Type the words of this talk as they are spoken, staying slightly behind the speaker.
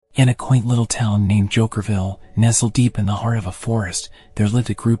In a quaint little town named Jokerville, nestled deep in the heart of a forest, there lived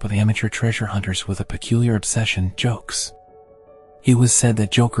a group of amateur treasure hunters with a peculiar obsession: jokes. It was said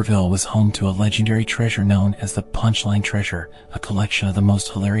that Jokerville was home to a legendary treasure known as the Punchline treasure, a collection of the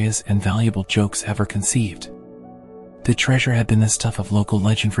most hilarious and valuable jokes ever conceived. The treasure had been the stuff of local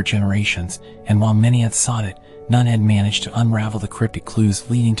legend for generations, and while many had sought it, none had managed to unravel the cryptic clues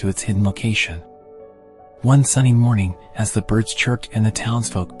leading to its hidden location. One sunny morning, as the birds chirped and the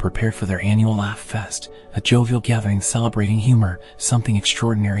townsfolk prepared for their annual Laugh Fest, a jovial gathering celebrating humor, something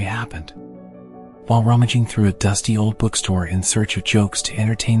extraordinary happened. While rummaging through a dusty old bookstore in search of jokes to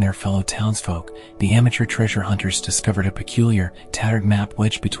entertain their fellow townsfolk, the amateur treasure hunters discovered a peculiar, tattered map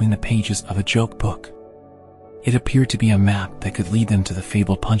wedged between the pages of a joke book. It appeared to be a map that could lead them to the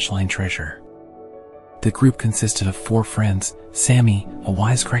fabled Punchline treasure. The group consisted of 4 friends: Sammy, a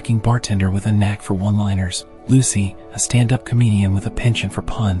wisecracking bartender with a knack for one-liners; Lucy, a stand-up comedian with a penchant for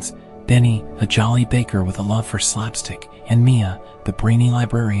puns; Benny, a jolly baker with a love for slapstick; and Mia, the brainy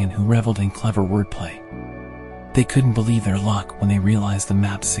librarian who reveled in clever wordplay. They couldn't believe their luck when they realized the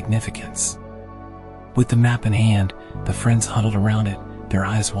map's significance. With the map in hand, the friends huddled around it, their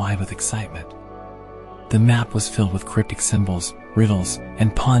eyes wide with excitement. The map was filled with cryptic symbols, riddles,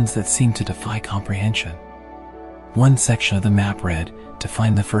 and puns that seemed to defy comprehension. One section of the map read, "To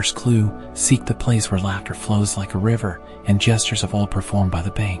find the first clue, seek the place where laughter flows like a river, and gestures of old performed by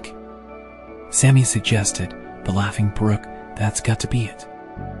the bank." Sammy suggested, "The Laughing Brook, that's got to be it.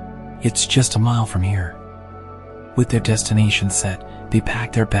 It's just a mile from here." With their destination set, they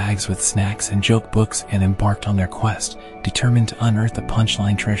packed their bags with snacks and joke books and embarked on their quest, determined to unearth the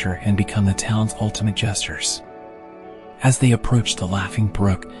Punchline treasure and become the town's ultimate jesters. As they approached the Laughing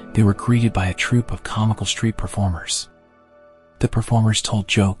Brook, they were greeted by a troupe of comical street performers. The performers told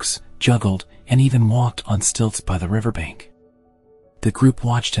jokes, juggled, and even walked on stilts by the riverbank. The group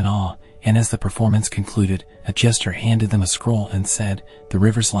watched in awe, and as the performance concluded, a jester handed them a scroll and said, "The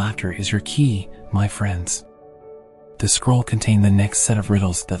river's laughter is your key, my friends." The scroll contained the next set of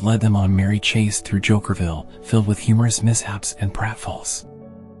riddles that led them on a merry chase through Jokerville, filled with humorous mishaps and pratfalls.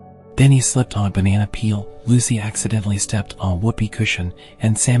 Benny slipped on a banana peel, Lucy accidentally stepped on a whoopee cushion,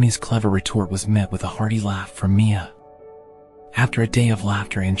 and Sammy's clever retort was met with a hearty laugh from Mia. After a day of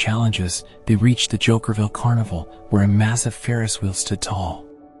laughter and challenges, they reached the Jokerville Carnival, where a massive Ferris wheel stood tall.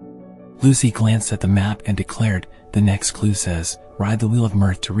 Lucy glanced at the map and declared, "The next clue says, ride the wheel of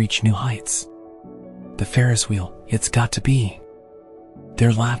mirth to reach new heights." The Ferris wheel, it's got to be.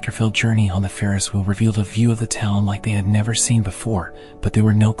 Their laughter-filled journey on the Ferris wheel revealed a view of the town like they had never seen before, but they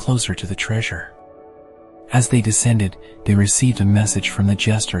were no closer to the treasure. As they descended, they received a message from the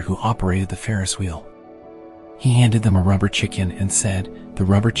jester who operated the Ferris wheel. He handed them a rubber chicken and said, "The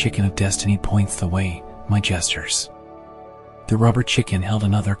rubber chicken of destiny points the way, my jesters." The rubber chicken held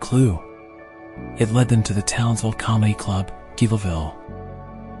another clue. It led them to the town's old comedy club, Givelville.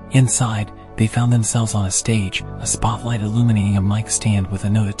 Inside, they found themselves on a stage, a spotlight illuminating a mic stand with a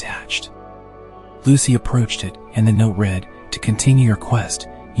note attached. Lucy approached it, and the note read, "To continue your quest,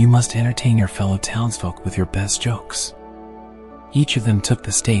 you must entertain your fellow townsfolk with your best jokes." Each of them took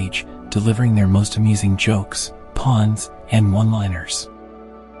the stage, delivering their most amusing jokes, puns, and one-liners.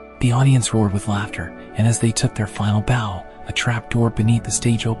 The audience roared with laughter, and as they took their final bow, a trap door beneath the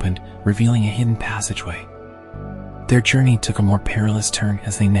stage opened, revealing a hidden passageway. Their journey took a more perilous turn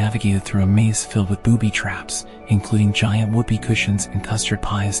as they navigated through a maze filled with booby traps, including giant whoopee cushions and custard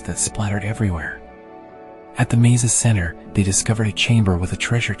pies that splattered everywhere. At the maze's center, they discovered a chamber with a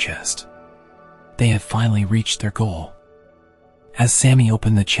treasure chest. They had finally reached their goal. As Sammy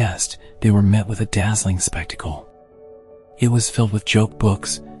opened the chest, they were met with a dazzling spectacle. It was filled with joke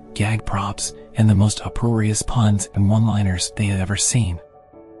books, gag props, and the most uproarious puns and one-liners they had ever seen.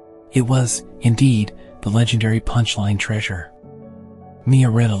 It was, indeed, the legendary Punchline treasure. Mia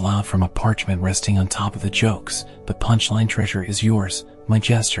read aloud from a parchment resting on top of the jokes, "The Punchline treasure is yours, my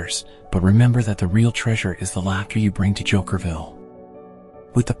jesters, but remember that the real treasure is the laughter you bring to Jokerville."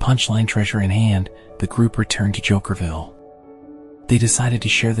 With the Punchline treasure in hand, the group returned to Jokerville. They decided to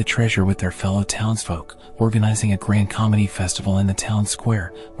share the treasure with their fellow townsfolk, organizing a grand comedy festival in the town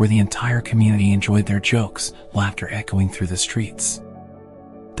square, where the entire community enjoyed their jokes, laughter echoing through the streets.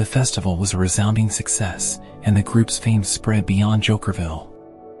 The festival was a resounding success, and the group's fame spread beyond Jokerville.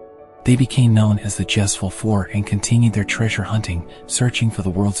 They became known as the Jestful Four and continued their treasure hunting, searching for the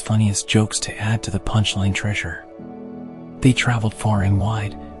world's funniest jokes to add to the Punchline treasure. They traveled far and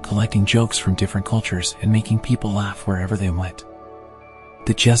wide, collecting jokes from different cultures and making people laugh wherever they went.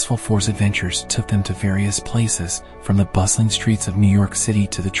 The Jestful Four's adventures took them to various places, from the bustling streets of New York City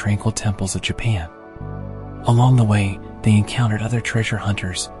to the tranquil temples of Japan. Along the way, they encountered other treasure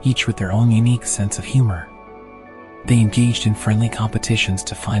hunters, each with their own unique sense of humor. They engaged in friendly competitions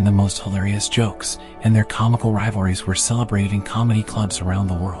to find the most hilarious jokes, and their comical rivalries were celebrated in comedy clubs around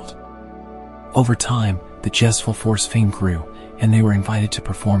the world. Over time, the Jestful Four's fame grew, and they were invited to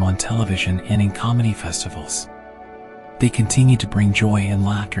perform on television and in comedy festivals. They continued to bring joy and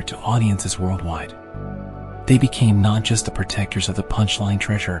laughter to audiences worldwide. They became not just the protectors of the Punchline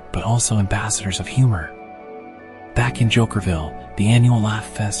treasure, but also ambassadors of humor. Back in Jokerville, the annual Laugh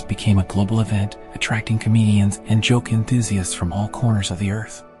Fest became a global event, attracting comedians and joke enthusiasts from all corners of the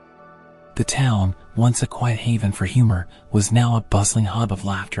earth. The town, once a quiet haven for humor, was now a bustling hub of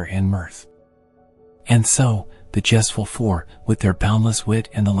laughter and mirth. And so, the Jestful Four, with their boundless wit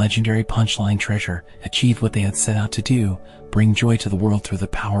and the legendary Punchline treasure, achieved what they had set out to do: bring joy to the world through the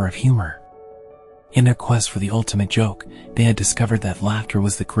power of humor. In their quest for the ultimate joke, they had discovered that laughter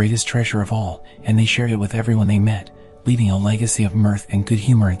was the greatest treasure of all, and they shared it with everyone they met, leaving a legacy of mirth and good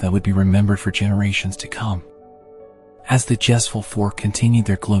humor that would be remembered for generations to come. As the Jestful Four continued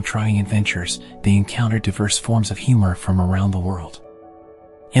their globe-trotting adventures, they encountered diverse forms of humor from around the world.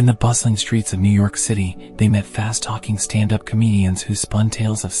 In the bustling streets of New York City, they met fast-talking stand-up comedians who spun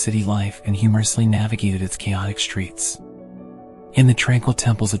tales of city life and humorously navigated its chaotic streets. In the tranquil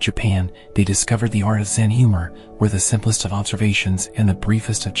temples of Japan, they discovered the art of Zen humor, where the simplest of observations and the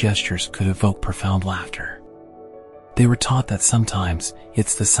briefest of gestures could evoke profound laughter. They were taught that sometimes,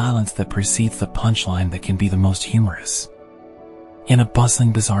 it's the silence that precedes the punchline that can be the most humorous. In a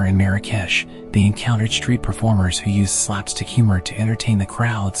bustling bazaar in Marrakesh, they encountered street performers who used slapstick humor to entertain the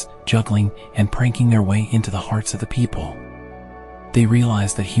crowds, juggling and pranking their way into the hearts of the people. They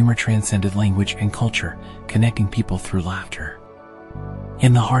realized that humor transcended language and culture, connecting people through laughter.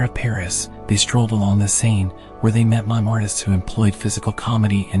 In the heart of Paris, they strolled along the Seine, where they met mime artists who employed physical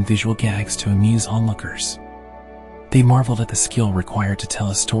comedy and visual gags to amuse onlookers. They marveled at the skill required to tell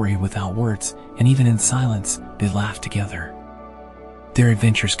a story without words, and even in silence, they laughed together. Their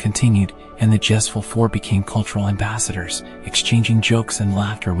adventures continued, and the Jestful Four became cultural ambassadors, exchanging jokes and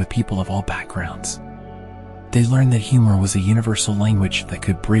laughter with people of all backgrounds. They learned that humor was a universal language that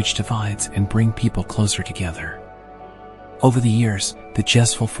could bridge divides and bring people closer together. Over the years, the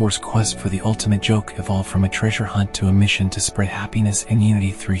Jestful Four's quest for the ultimate joke evolved from a treasure hunt to a mission to spread happiness and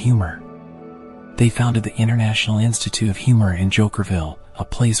unity through humor. They founded the International Institute of Humor in Jokerville, a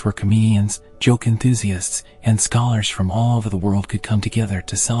place where comedians, joke enthusiasts, and scholars from all over the world could come together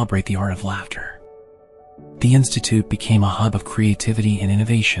to celebrate the art of laughter. The Institute became a hub of creativity and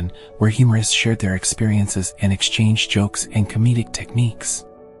innovation, where humorists shared their experiences and exchanged jokes and comedic techniques.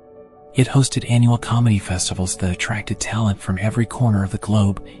 It hosted annual comedy festivals that attracted talent from every corner of the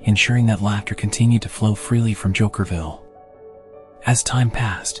globe, ensuring that laughter continued to flow freely from Jokerville. As time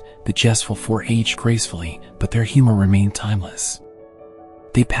passed, the Jestful Four aged gracefully, but their humor remained timeless.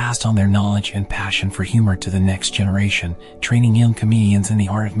 They passed on their knowledge and passion for humor to the next generation, training young comedians in the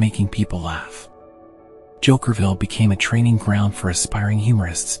art of making people laugh. Jokerville became a training ground for aspiring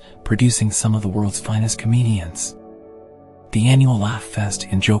humorists, producing some of the world's finest comedians. The annual Laugh Fest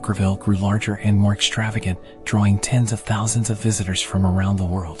in Jokerville grew larger and more extravagant, drawing tens of thousands of visitors from around the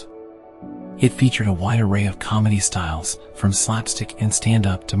world. It featured a wide array of comedy styles, from slapstick and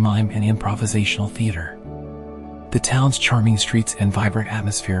stand-up to mime and improvisational theater. The town's charming streets and vibrant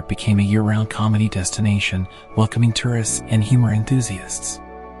atmosphere became a year-round comedy destination, welcoming tourists and humor enthusiasts.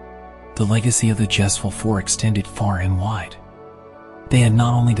 The legacy of the Jestful Four extended far and wide. They had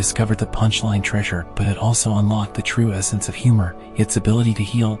not only discovered the Punchline treasure, but had also unlocked the true essence of humor, its ability to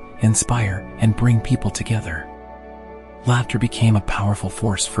heal, inspire, and bring people together. Laughter became a powerful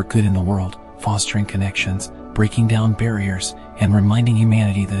force for good in the world, fostering connections, breaking down barriers, and reminding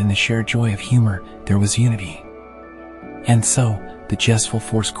humanity that in the shared joy of humor, there was unity. And so, the Jestful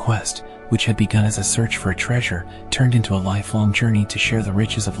Four's quest, which had begun as a search for a treasure, turned into a lifelong journey to share the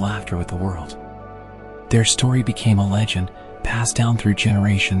riches of laughter with the world. Their story became a legend, passed down through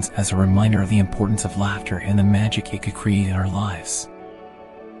generations as a reminder of the importance of laughter and the magic it could create in our lives.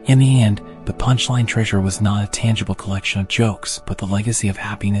 In the end, the Punchline treasure was not a tangible collection of jokes, but the legacy of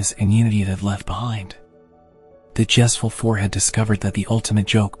happiness and unity it had left behind. The Jestful Four had discovered that the ultimate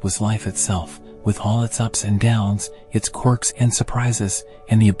joke was life itself, with all its ups and downs, its quirks and surprises,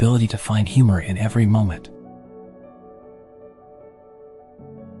 and the ability to find humor in every moment.